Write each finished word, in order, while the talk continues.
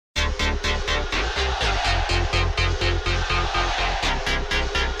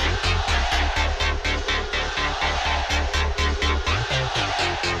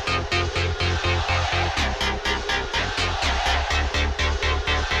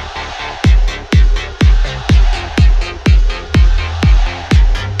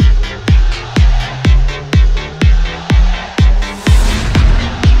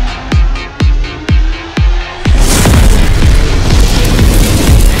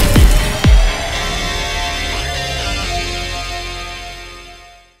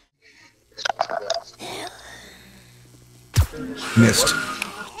Missed.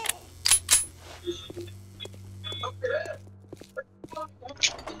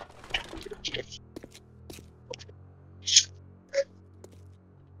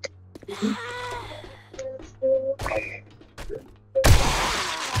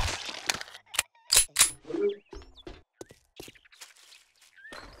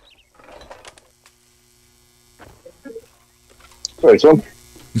 Sorry, Tim.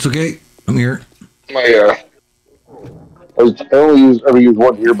 It's okay. I'm here. I only ever use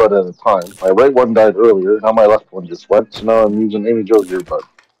one earbud at a time. My right one died earlier. Now my left one just went. So now I'm using Amy Jo's earbud.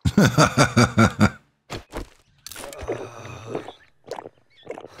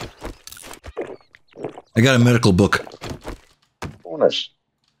 I got a medical book. Oh, nice.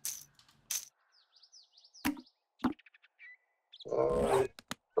 Are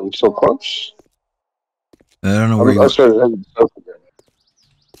we so close? I don't know where you I are. started heading south again.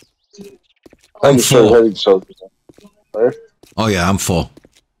 I'm just started full. heading south again. Right? Oh, yeah, I'm full.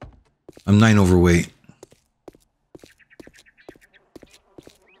 I'm 9 overweight.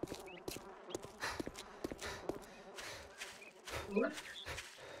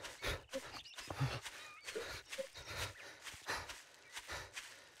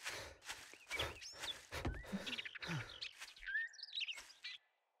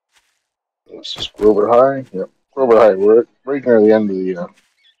 This is Grover High. Yep, Grover High. We're right near the end of the,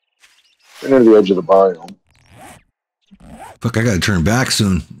 right near the edge of the biome. Fuck, I gotta turn back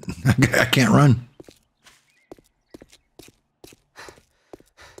soon. I can't run.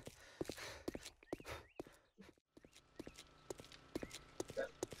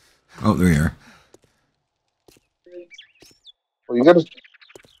 Oh, there you are. Well, you got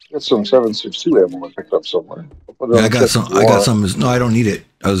some 7.62 ammo I picked up somewhere. Yeah, I got some. I got some. No, I don't need it.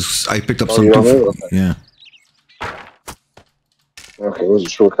 I picked up some you too. don't need it? Okay. Yeah. Okay, wasn't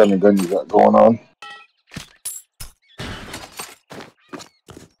sure what kind of gun you got going on.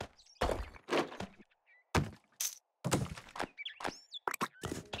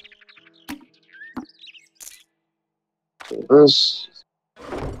 So this.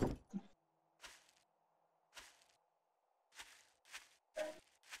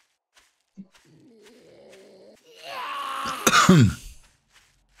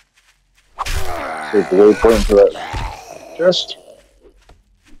 Take the waypoint for that chest.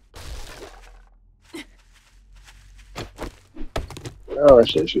 Oh,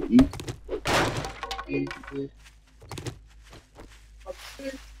 actually, I should eat.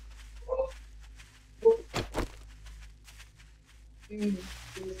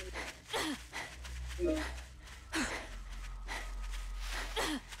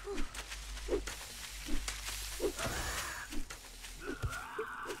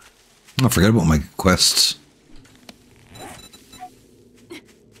 I forgot about my quests.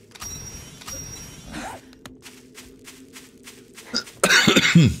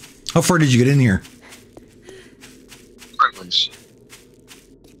 How far did you get in here?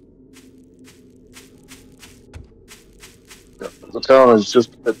 The town is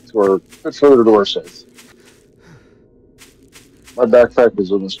just a bit further to our south. My backpack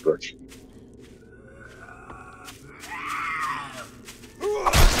is in this direction.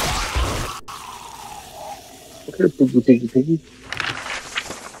 Okay, piggy.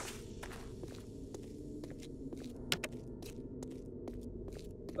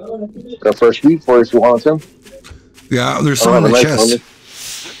 Got fresh meat for you if you want it, Tim. Yeah, there's some in the chest.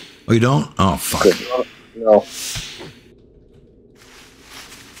 Oh, you don't? Oh, fuck. Okay. No.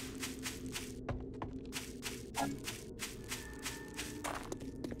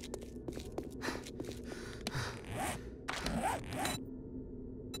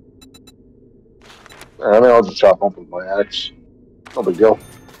 I mean, I'll just chop up with my axe. No big deal.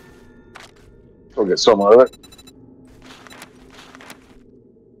 Go get some out of it.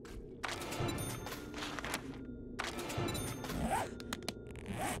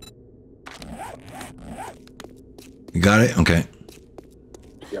 You got it? Okay.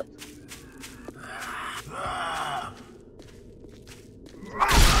 Yep.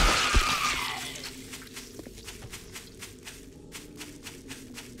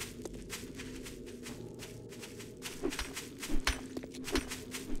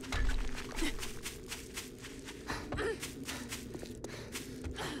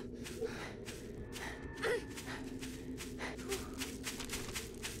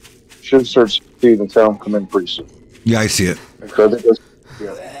 Should start seeing the town come in pretty soon. Yeah, I see it. So I think that's,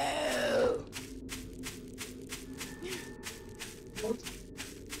 yeah.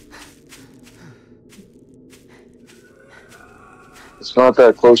 It's not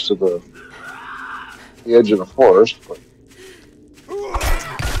that close to the edge of the forest, but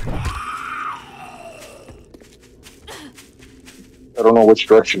I don't know which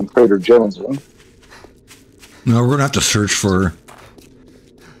direction Crater Jen's in. No, we're gonna have to search for her.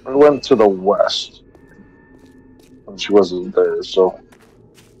 I went to the west. And she wasn't there, so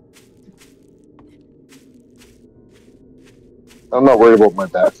I'm not worried about my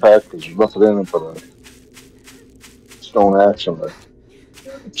backpack because there's nothing in it but a stone axe and a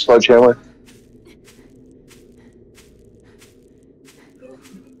sledgehammer.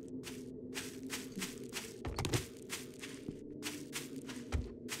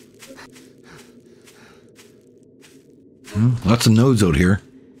 Lots of nodes out here.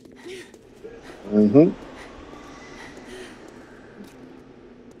 Mm-hmm.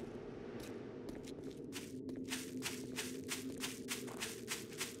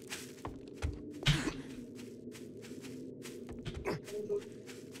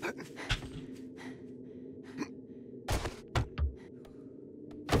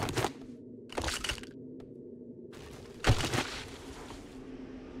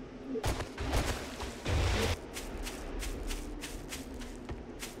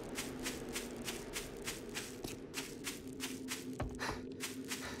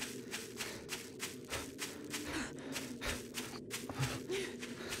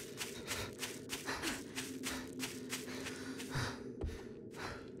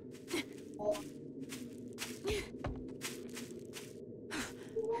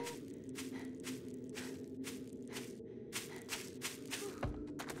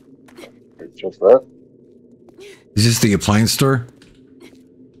 Just that. Is this the appliance store?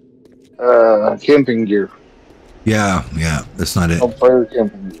 Camping gear. Yeah, that's not it. Fire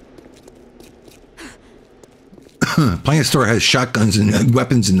camping gear. Appliance store has shotguns and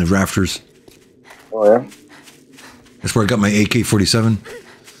weapons in the rafters. Oh yeah. That's where I got my AK-47.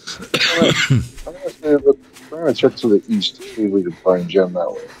 I'm gonna check to the east to see if we can find Jen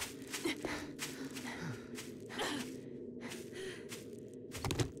that way.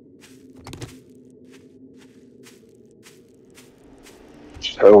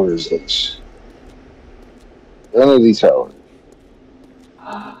 Which tower is this? Vanity Tower.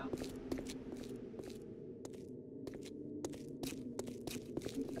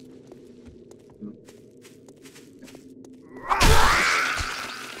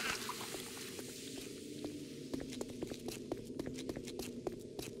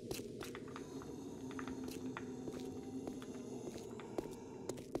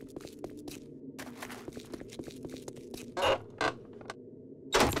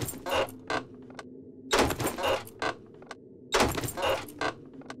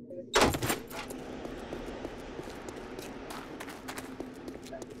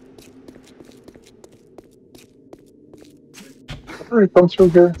 Did I come through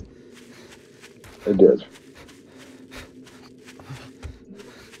here? I did.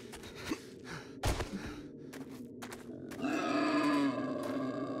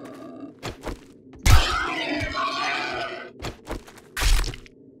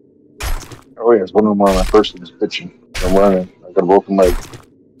 Oh yeah, it's one of my first things bitching. I'm running. I got a broken leg.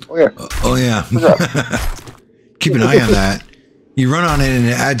 Oh yeah. Oh yeah. Keep an eye on that. You run on it and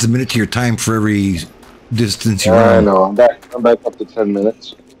it adds a minute to your time for every distance you run. I know. I'm back up to 10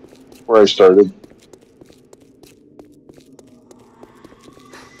 minutes where I started.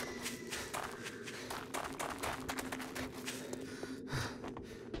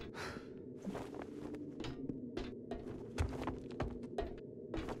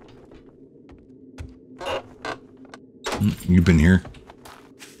 You've been here.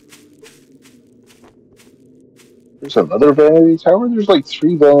 There's another vanity tower? There's like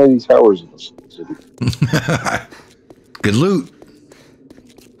 3 vanity towers in this city. Good loot.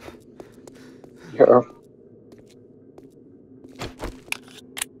 Yeah.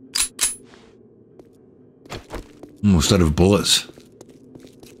 Almost out of bullets.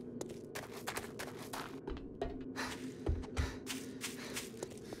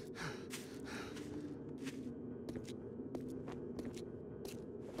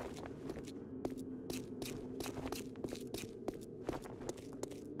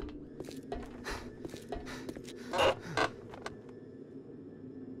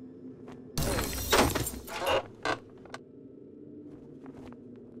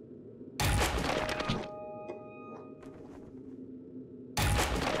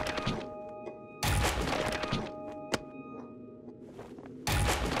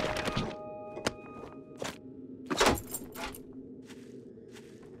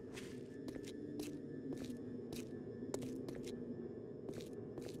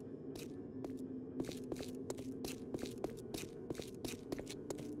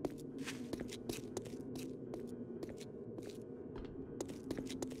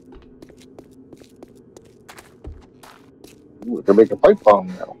 Ooh, we can make a pipe bomb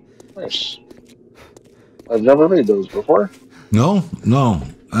now. Nice. I've never made those before. No, no,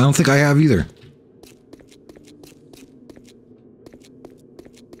 I don't think I have either.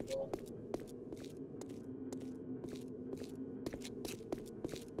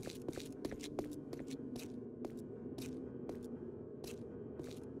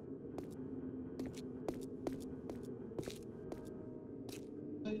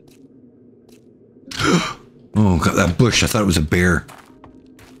 Oh, God, that bush. I thought it was a bear.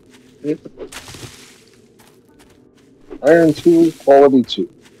 Yep. Iron 2, quality 2.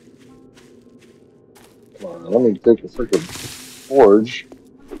 Come on, let me take a freaking forge.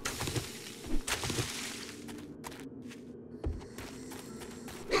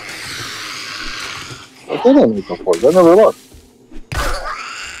 I think I make a forge. I never looked.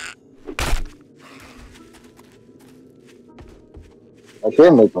 I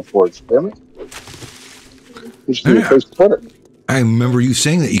can make a forge, damn it. Just need a place to put it. I remember you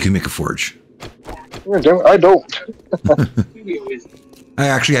saying that you can make a forge. Yeah, damn it, I don't. I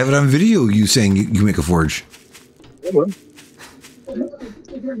actually have it on video, you saying you can make a forge. Yeah, man.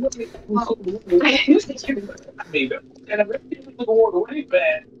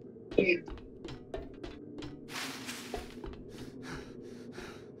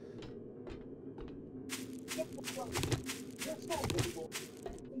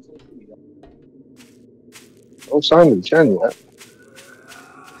 No sign of 10 yet.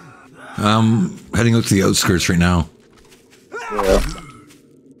 Heading out to the outskirts right now. Yeah.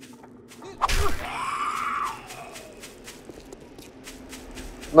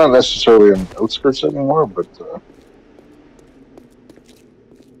 Not necessarily in the outskirts anymore, but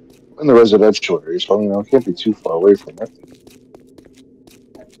in the residential area, so I can't be too far away from it.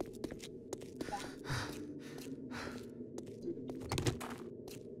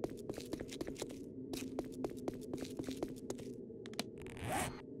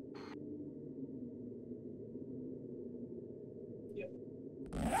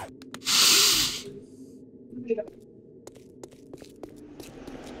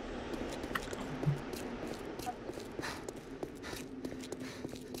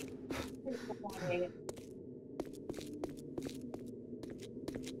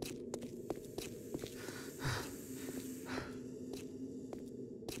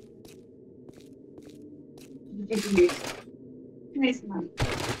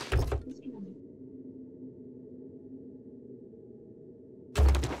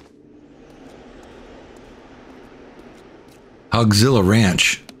 Hogzilla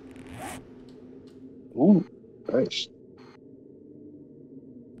Ranch. Ooh, nice.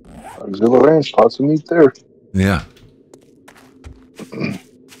 Auxiliary Ranch, lots of meat there. Yeah.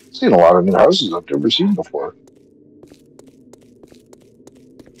 Seen a lot of new houses I've never seen before.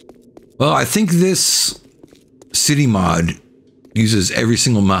 Well, I think this city mod uses every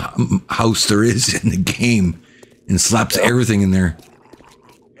single house there is in the game and slaps everything in there.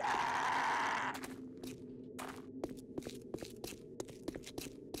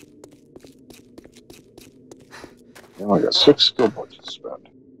 Now I got 6 skill points to spend.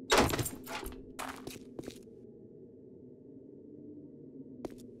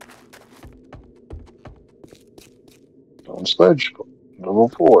 Stone Sledge, level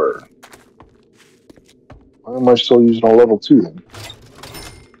 4. Why am I still using a level 2 then?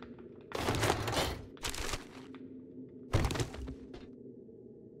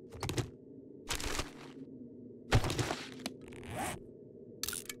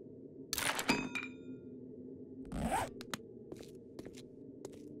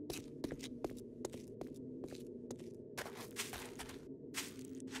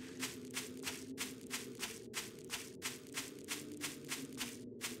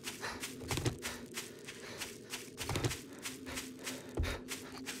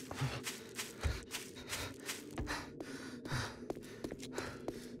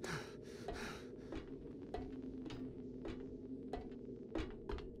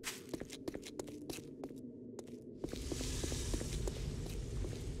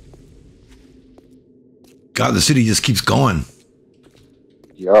 God, the city just keeps going.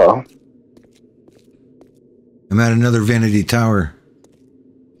 Yeah. I'm at another vanity tower.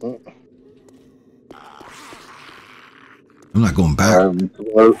 I'm not going back.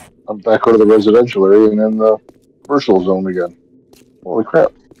 I'm back out of the residential area and in the commercial zone again. Holy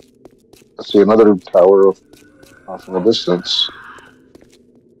crap. I see another tower off in the distance.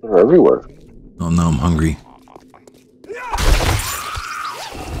 They're everywhere. Oh no, I'm hungry.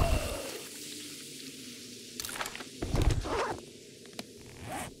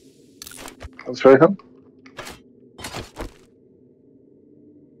 That's right, huh?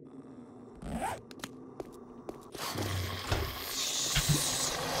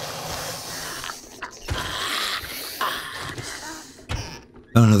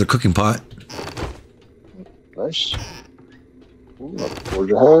 Oh, another cooking pot. Nice. Ooh,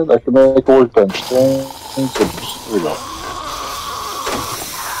 forge ahead. I can make a workbench. Thank goodness. There we go.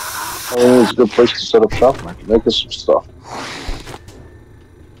 Oh, it's a good place to set up shop, and I can make us some stuff.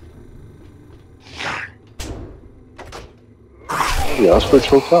 Oh, the Ostrich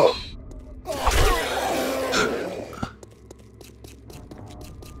Hotel.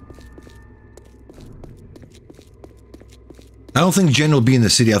 I don't think Jen will be in the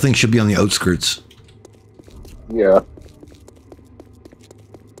city. I think she'll be on the outskirts. Yeah.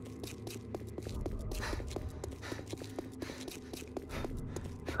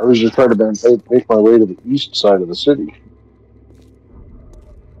 I was just trying to make my way to the east side of the city.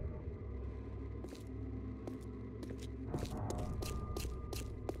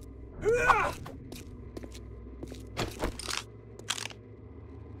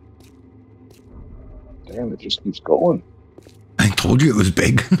 Damn, it just keeps going. I told you it was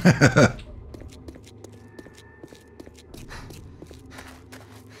big. I'm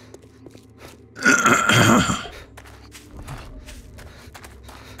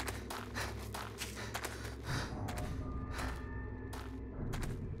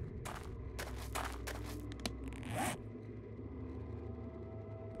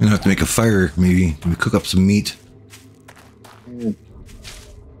gonna have to make a fire, maybe cook up some meat. Mm.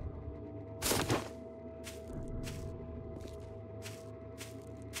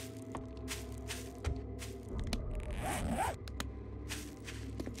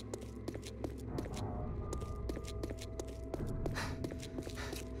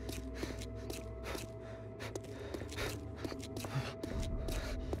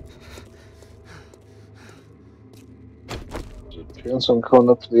 Chance I'm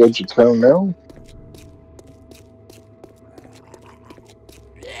coming up to the edge of town now.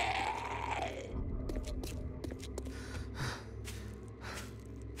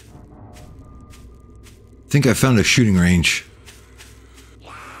 I think I found a shooting range.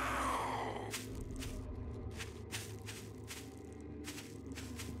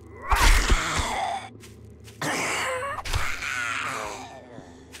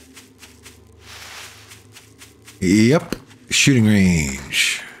 Yep, shooting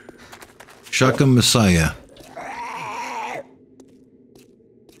range. Shotgun Messiah.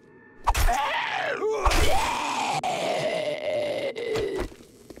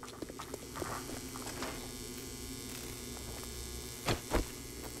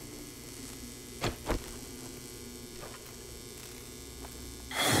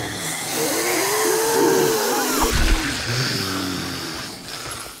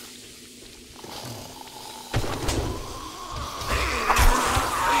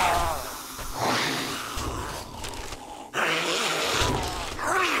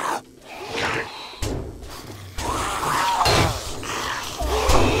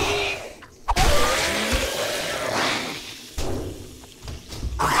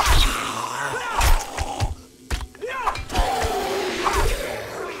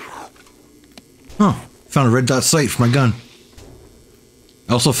 Huh. Found a red dot sight for my gun.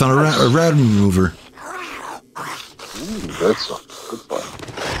 I also found a rad remover. Ooh, that's a good one.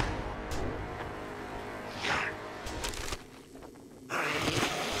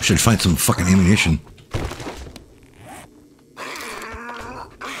 I should find some fucking ammunition.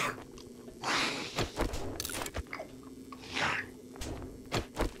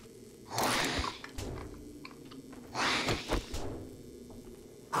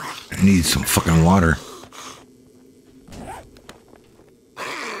 I need some fucking water.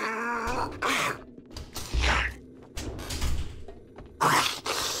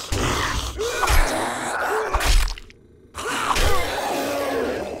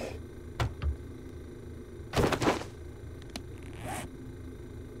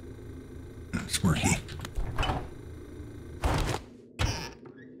 That's murky.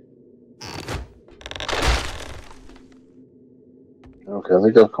 Okay, I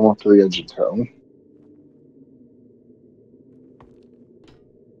think I've come up to the edge of town.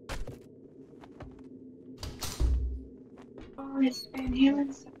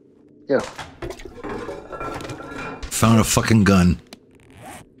 Yeah. Found a fucking gun.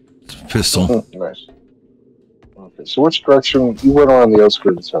 It's a pistol. Nice. Okay, so which direction? You went on the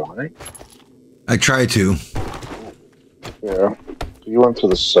outskirts of town, right? I tried to. Yeah. So you went to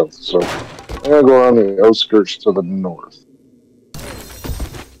the south, so I'm gonna go on the outskirts to the north.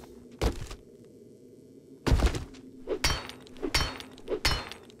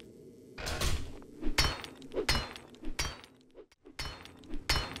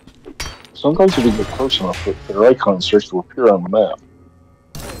 Sometimes if you get close enough, their icon starts to appear on the map.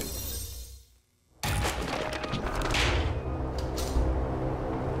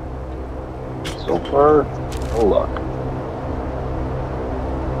 So far, no luck.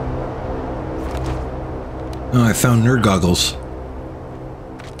 Oh, I found nerd goggles.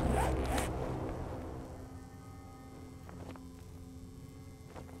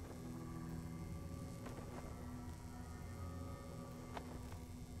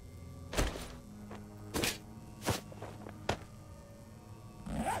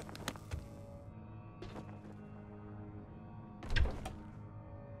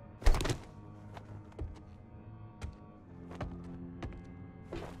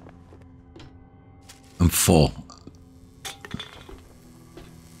 I'm full.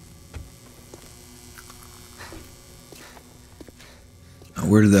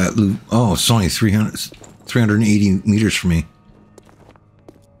 Where did that loot? Oh, it's only 380 meters from me.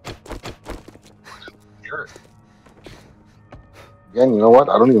 Sure. Again, you know what?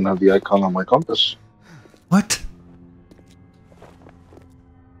 I don't even have the icon on my compass. What?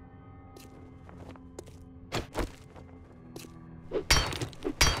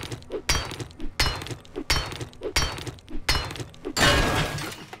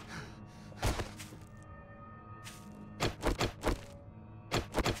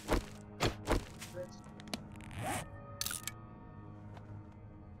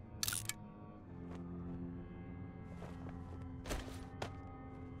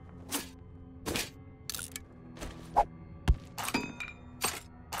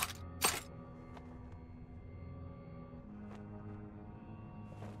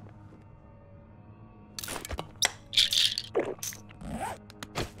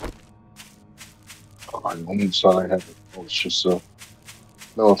 I only thought I had it. Oh, it's just a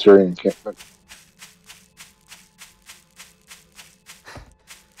military encampment.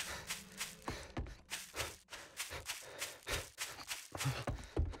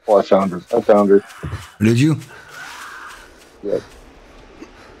 Oh, I found her. I found her. Did you? Yeah.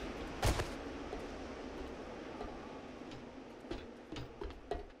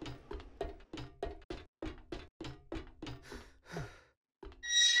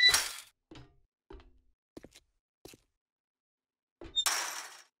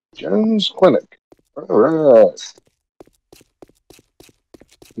 Jen's Clinic. All right.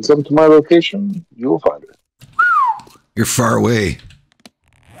 You come to my location, you will find You're far away.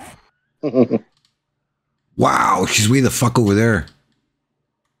 her. Wow, she's way the fuck over there.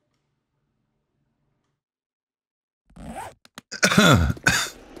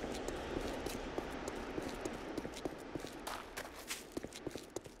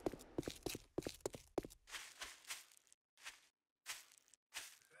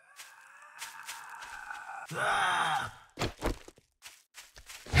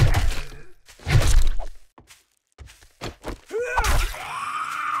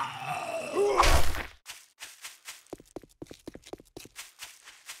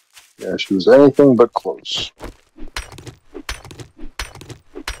 Yeah, she was anything but close.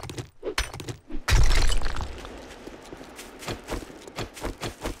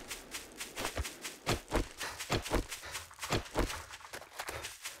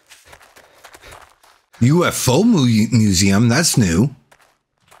 UFO museum, that's new.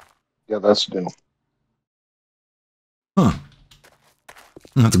 Yeah, that's new. Huh.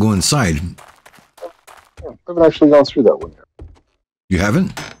 I'll have to go inside. Yeah, I haven't actually gone through that one yet. You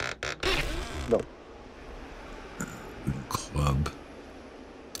haven't? No. Club.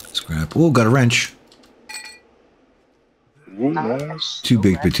 Scrap. Oh, got a wrench. Ooh, nice. 2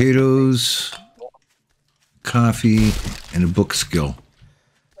 baked potatoes. Coffee. And a book skill.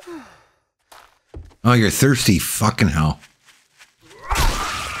 Oh, you're thirsty. Fucking hell.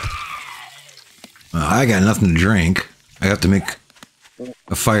 Well, I got nothing to drink. I have to make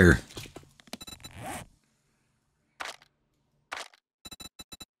a fire.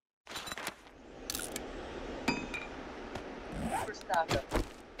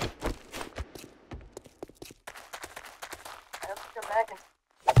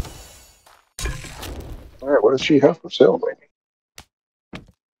 All right, what does she have for sale, lady?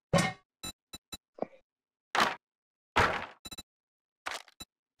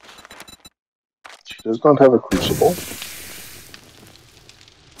 She does not have a crucible.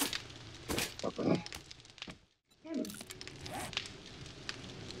 Nothing.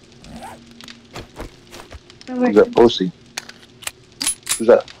 Who's that, Posey? Who's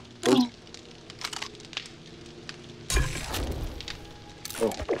that? Posey?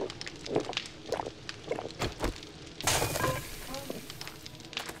 Oh.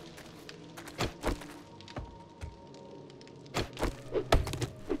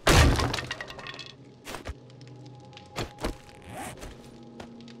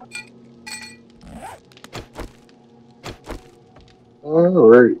 All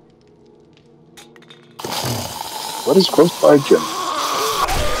right. What is close by, Jim?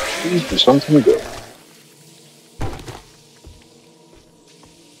 Please do something good.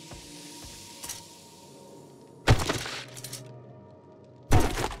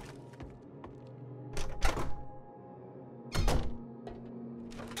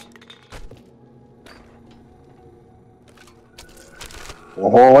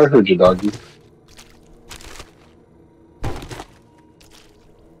 Oh, I heard you, doggy.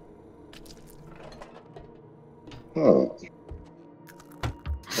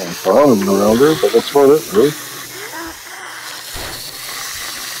 Some farming around there, but that's about it, really.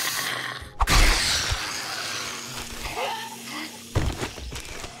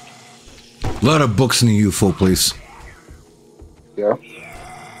 A lot of books in the UFO place. Yeah.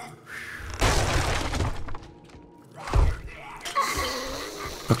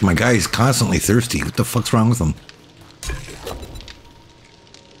 Fuck, my guy is constantly thirsty. What the fuck's wrong with him?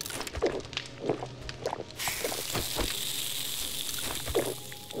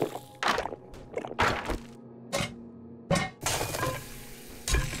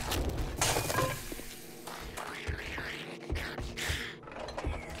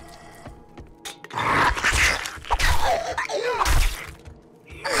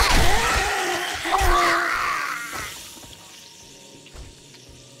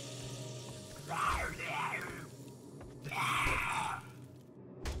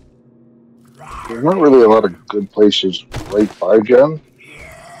 There's not really a lot of good places right by Jen.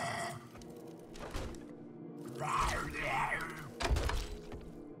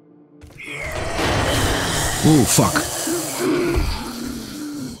 Ooh, fuck.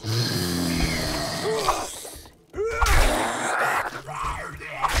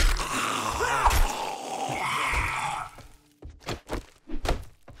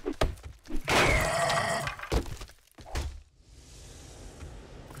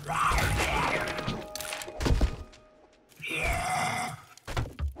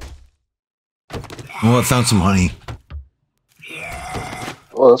 Oh, I found some honey.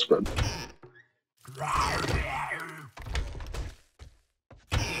 Oh, that's good.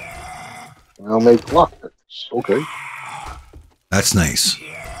 I'll make lockpicks. Okay. That's nice.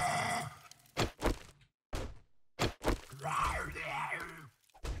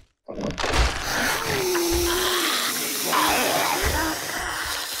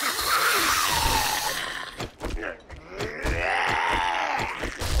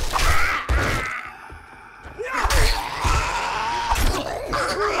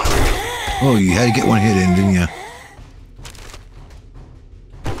 Oh, you had to get one hit in, didn't you?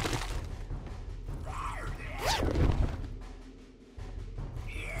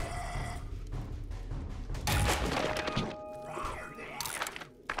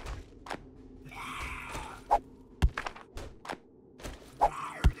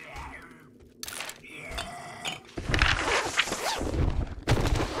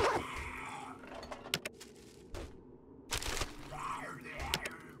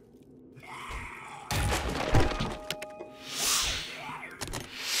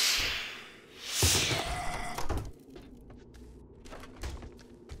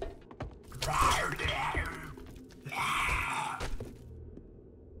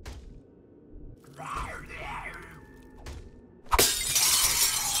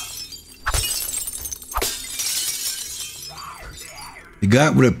 You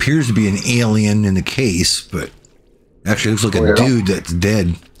got what appears to be an alien in the case, but actually looks like a dude that's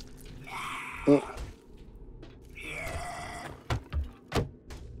dead.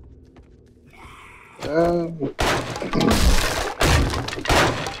 Where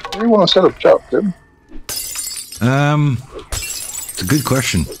do you want to set up shop, Tim? It's a good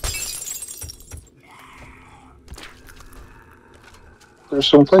question. There's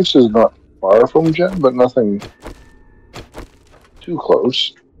some places not far from Jen, but nothing too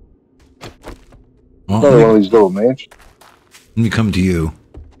close. Well, Another one of these little mansions. Let me come to you.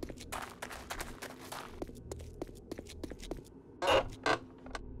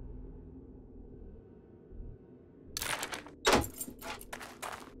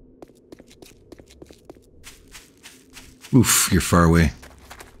 Oof, you're far away.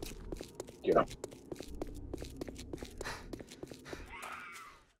 Yeah.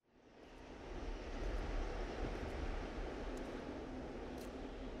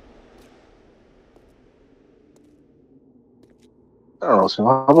 I don't know, so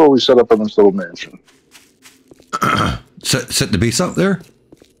how about we set up in this little mansion? Set the base up there?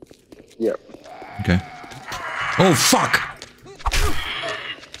 Yeah. Okay. Oh, fuck!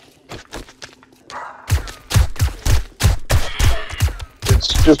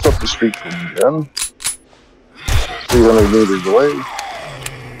 It's just up the street from Jen. 300 meters away.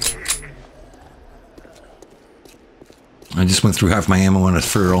 I just went through half my ammo on a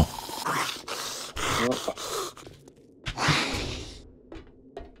feral.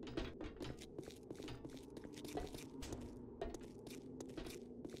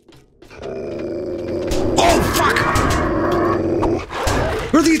 Oh, fuck!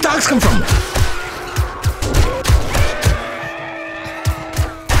 Where do these dogs come from?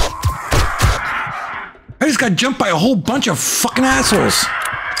 I just got jumped by a whole bunch of fucking assholes.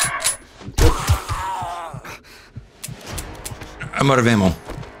 I'm out of ammo.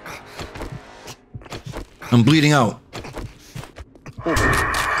 I'm bleeding out.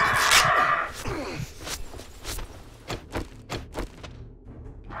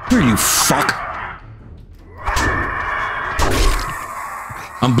 Here, you fuck.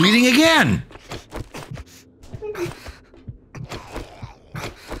 I'm bleeding again.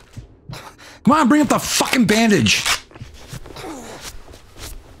 Come on, bring up the fucking bandage.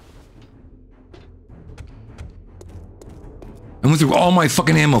 I went through all my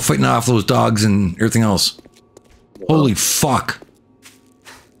fucking ammo fighting off those dogs and everything else. Holy fuck.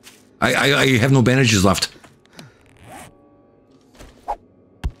 I have no bandages left.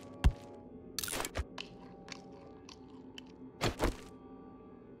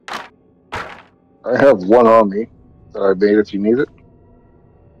 I have one on me that I made if you need it.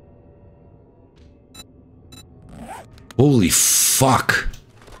 Holy fuck.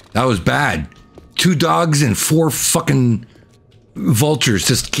 That was bad. 2 dogs and 4 fucking vultures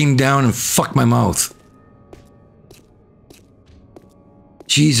just came down and fucked my mouth.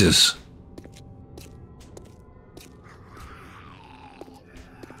 Jesus.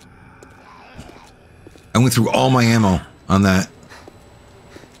 I went through all my ammo on that.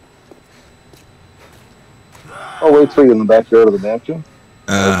 I'll wait for you in the backyard of the mansion.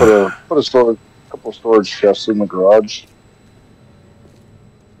 I put a couple storage chests in the garage.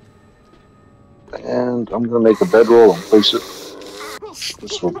 And I'm gonna make a bedroll and place it.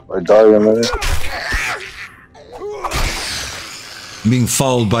 Just so I die in there. I'm being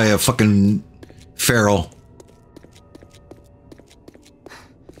followed by a fucking feral.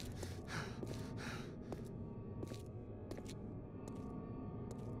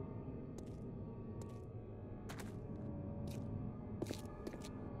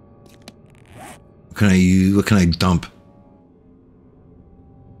 What can I dump?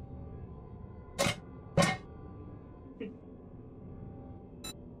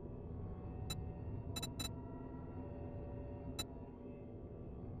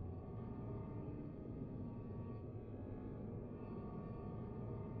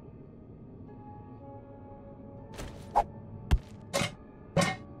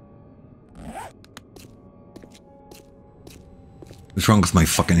 What's wrong with my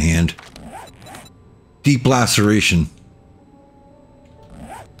fucking hand? Deep laceration.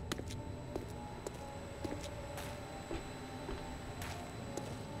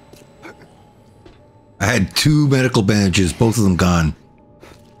 I had 2 medical bandages, both of them gone.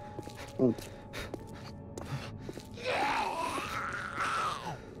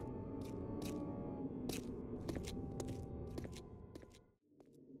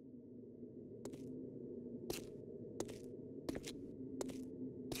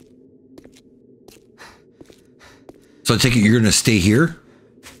 So I take it you're going to stay here?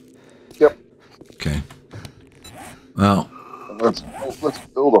 Yep. Okay. Well, let's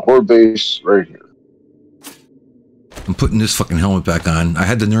build a horde base right here. I'm putting this fucking helmet back on. I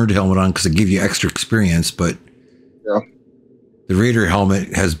had the nerd helmet on because it gave you extra experience, but yeah, the raider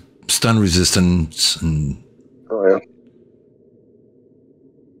helmet has stun resistance and yeah,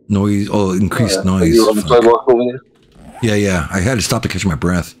 noise. Oh, increased noise. You on the sidewalk over there? Yeah. I had to stop to catch my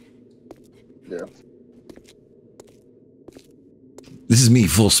breath. Yeah. This is me,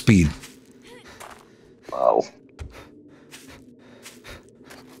 full speed. Wow.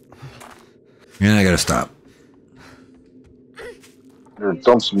 And I gotta stop. You're gonna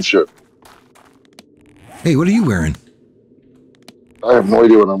dump some shit. Hey, what are you wearing? I have no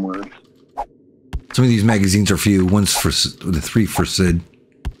idea what I'm wearing. Some of these magazines are for you. One's for the 3 for Sid.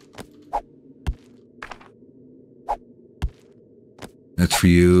 That's for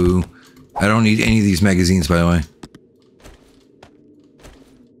you. I don't need any of these magazines, by the way.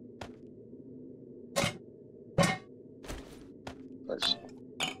 Nice.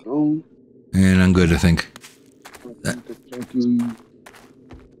 Oh. And I'm good, I think.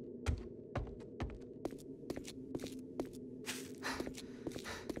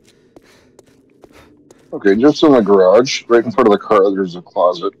 Okay, just in the garage, right in front of the car, there's a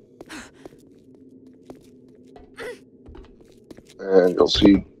closet. And you'll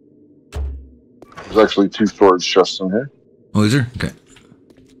see there's actually 2 storage chests in here. Oh, is there? Okay.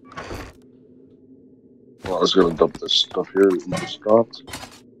 Well, was gonna dump this stuff here that you just dropped.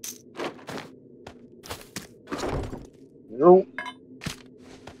 Nope.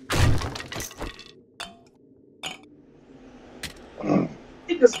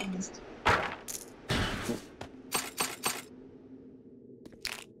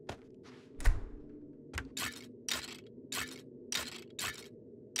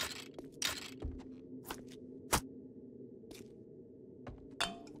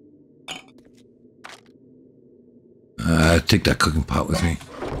 Take that cooking pot with me.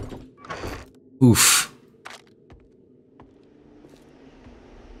 Oof.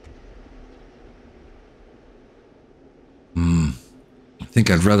 I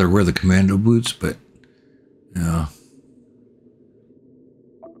think I'd rather wear the commando boots, but yeah.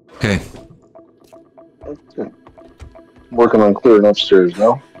 Okay. Okay. I'm working on clearing upstairs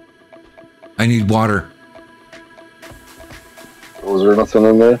now. I need water. Was there nothing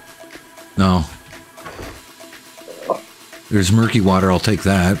in there? No. There's murky water, I'll take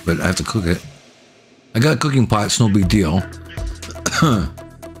that, but I have to cook it. I got a cooking pot, it's no big deal. Take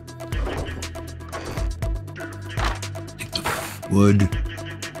the wood.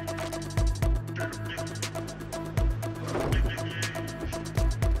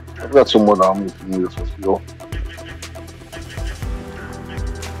 I've got some wood on me if you need it for fuel.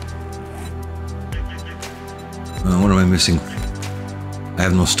 What am I missing? I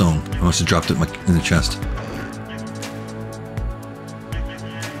have no stone. I must have dropped it in the chest.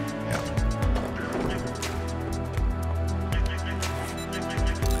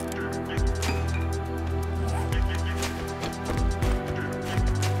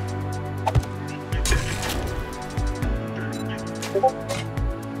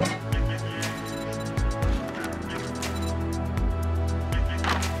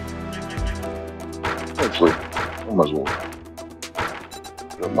 Actually, I might as well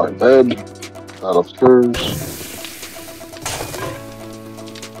get my bed, that upstairs.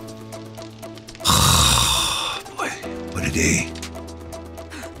 Boy, what a day.